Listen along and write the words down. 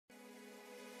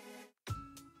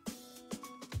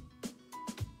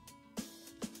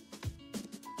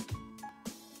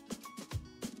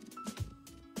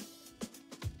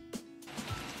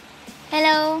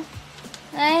Hello!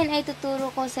 Ngayon ay tuturo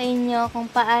ko sa inyo kung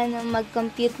paano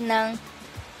mag-compute ng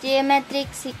geometric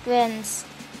sequence.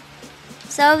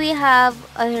 So, we have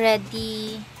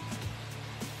already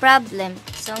problem.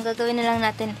 So, ang gagawin na lang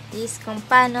natin is kung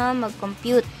paano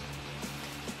mag-compute.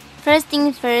 First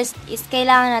thing first is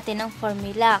kailangan natin ng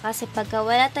formula. Kasi pagka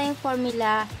wala tayong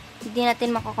formula, hindi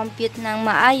natin makakompute ng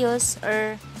maayos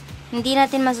or hindi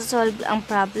natin masasolve ang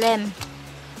problem.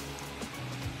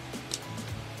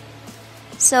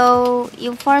 So,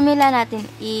 yung formula natin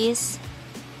is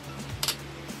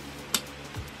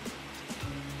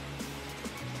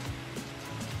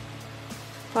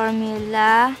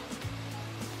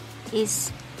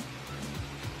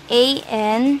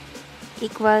AN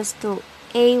equals to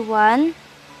A1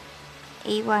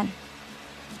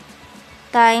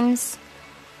 times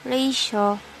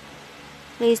ratio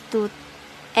raised to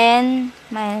n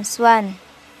minus 1.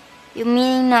 Yung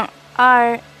meaning ng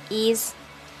R is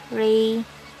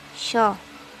ratio.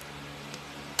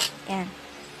 Yan.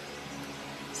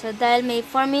 So, dahil may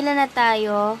formula na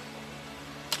tayo,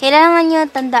 kailangan nyo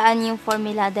tandaan yung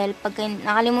formula dahil pag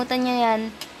nakalimutan nyo yan,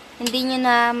 hindi nyo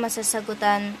na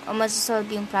masasagutan o masasolve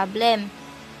yung problem.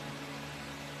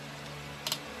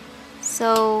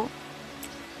 So,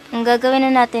 ang gagawin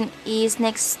na natin is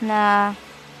next na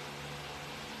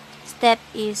step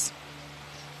is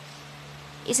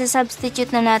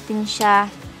isa-substitute na natin siya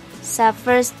sa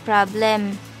first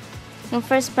problem. Yung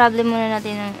first problem muna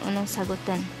natin ang unang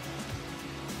sagutan.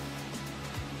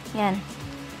 Yan.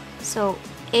 So,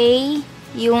 A,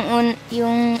 yung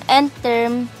nth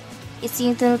term is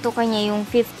yung tinutukan niya, yung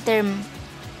fifth term.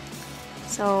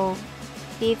 So,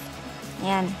 fifth,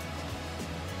 yan.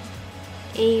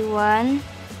 A1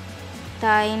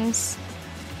 times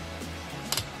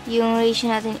yung ratio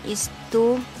natin is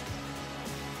 2.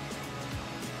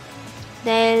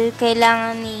 Dahil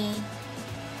kailangan ni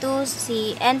 2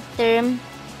 si nth term,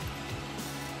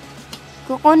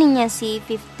 kukunin niya si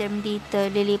fifth term dito,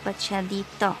 lilipat siya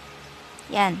dito.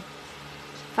 Yan.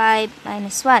 5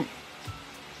 minus 1.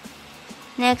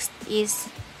 Next is,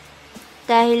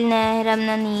 dahil nahiram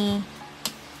na ni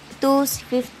 2 si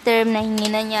fifth term na hingi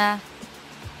na niya,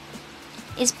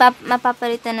 is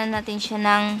mapapalitan na natin siya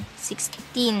ng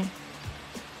 16.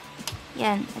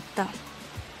 Yan, ito.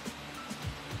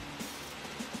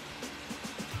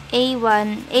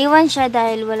 A1 siya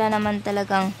dahil wala naman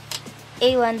talagang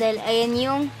A1 dahil ayan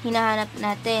yung hinahanap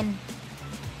natin.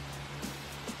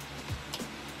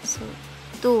 So,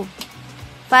 2.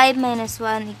 5 minus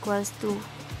 1 equals to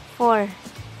 4.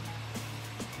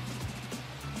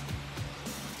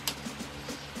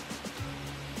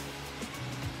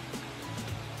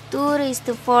 Two raised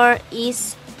to 4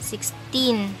 is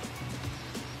 16.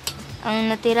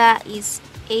 Ang natira is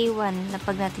A1.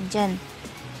 Lapag natin dyan.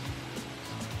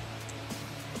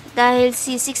 Dahil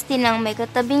si 16 ang may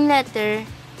katabing letter,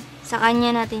 sa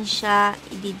kanya natin siya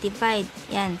i-divide.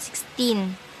 Yan,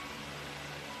 16.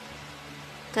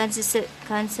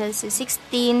 Cancel si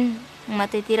 16. Ang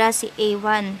matitira si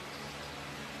A1.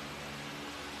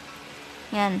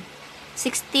 Yan.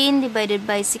 16 divided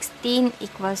by 16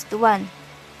 equals to 1.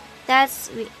 That's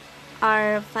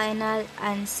our final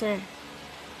answer.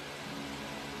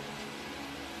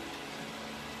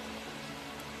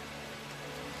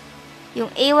 Yung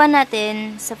A1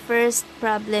 natin sa first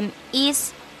problem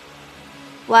is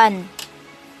 1.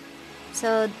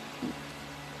 So,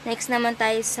 next naman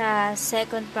tayo sa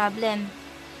second problem.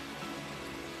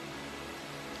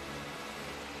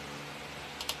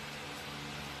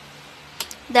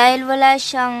 Dahil wala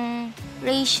siyang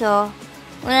ratio,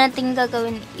 una natin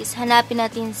gagawin is hanapin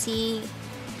natin si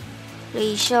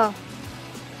ratio.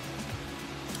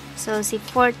 So, si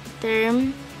fourth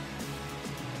term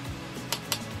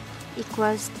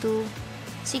equals to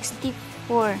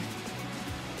 64.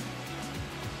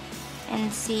 And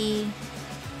si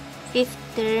fifth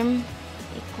term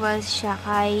equals siya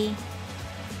kay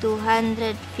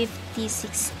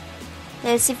 256.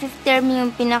 Dahil si fifth term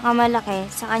yung pinakamalaki,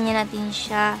 sa kanya natin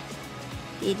siya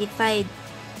i-divide.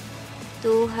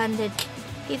 256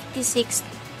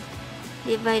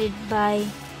 divided by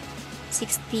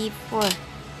 64.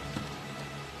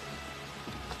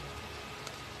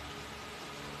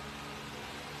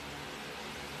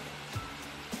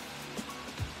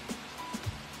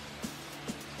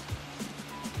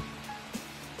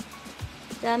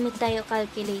 Gamit tayo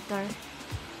calculator.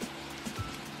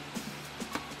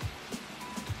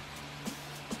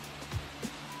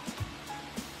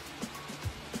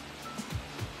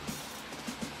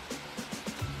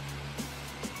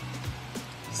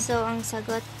 So, ang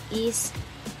sagot is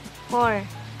 4.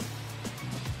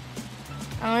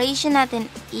 Ang ratio natin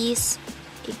is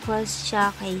equals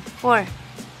siya kay 4.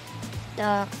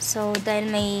 So, dahil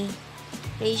may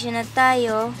ratio na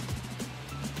tayo,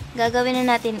 gagawin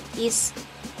na natin is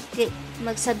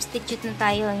mag-substitute na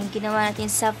tayo yung ginawa natin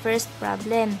sa first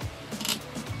problem.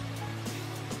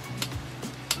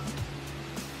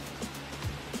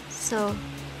 So,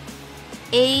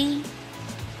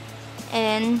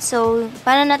 so,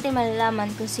 paano natin malalaman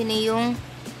kung sino yung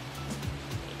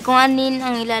kung anin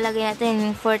ang ilalagay natin,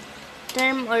 yung 4th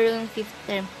term or yung 5th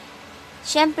term?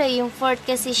 Siyempre, yung 4th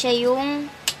kasi siya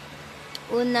yung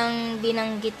unang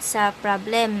binanggit sa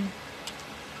problem.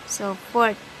 So,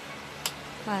 4th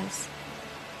was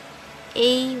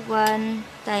A1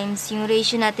 times, yung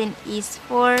ratio natin is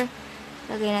 4,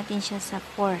 lagay natin siya sa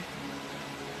 4.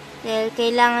 Dahil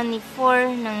kailangan ni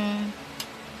 4 ng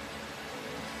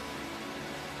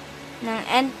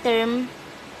nth term,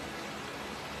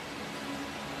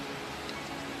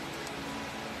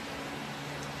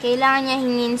 kailangan niya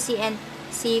hingin si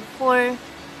 4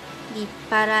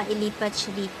 para ilipat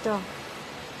siya dito.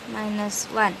 Minus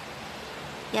 1.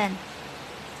 Yan.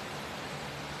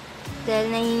 Dahil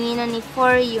nahingi na ni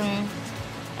 4 yung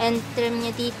nth term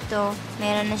niya dito,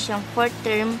 meron na siyang 4th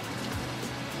term.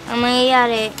 Ang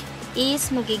mangyayari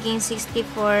is magiging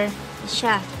 64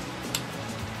 siya.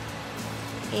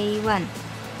 A1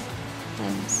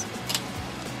 times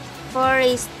 4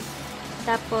 is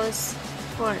tapos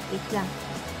 4, wait lang,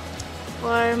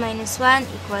 4 minus 1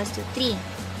 equals to 3.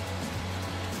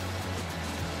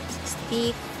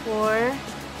 64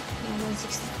 minus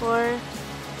 64,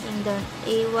 bring down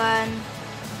A1,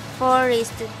 4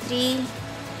 raised to 3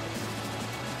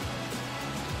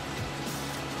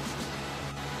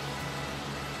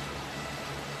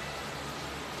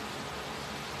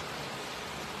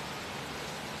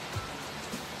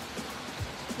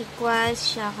 equals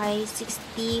siya kay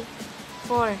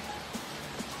 64.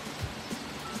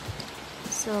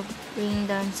 So, bring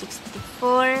down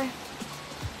 64.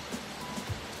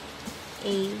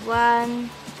 A1.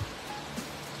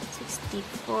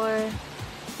 64.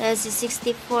 Dahil si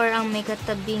 64 ang may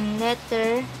katabing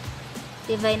letter,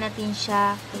 divide natin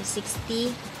siya kay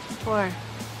 64.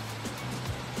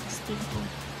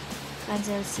 64.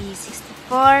 Cancel si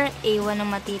 64. A1 ang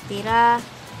matitira.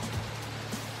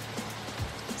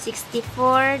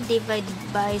 64 divided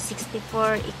by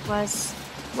 64 equals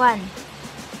 1.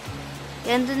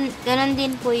 Ganon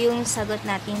din po yung sagot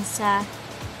natin sa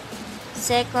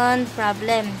second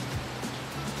problem.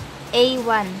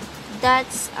 A1.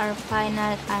 That's our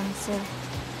final answer.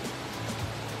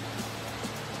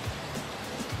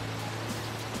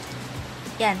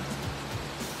 Yan.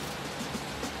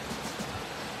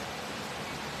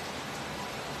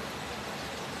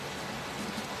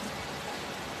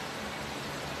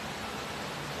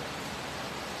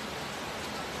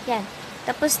 Yan.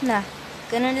 Tapos na.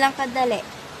 Ganun lang kadali.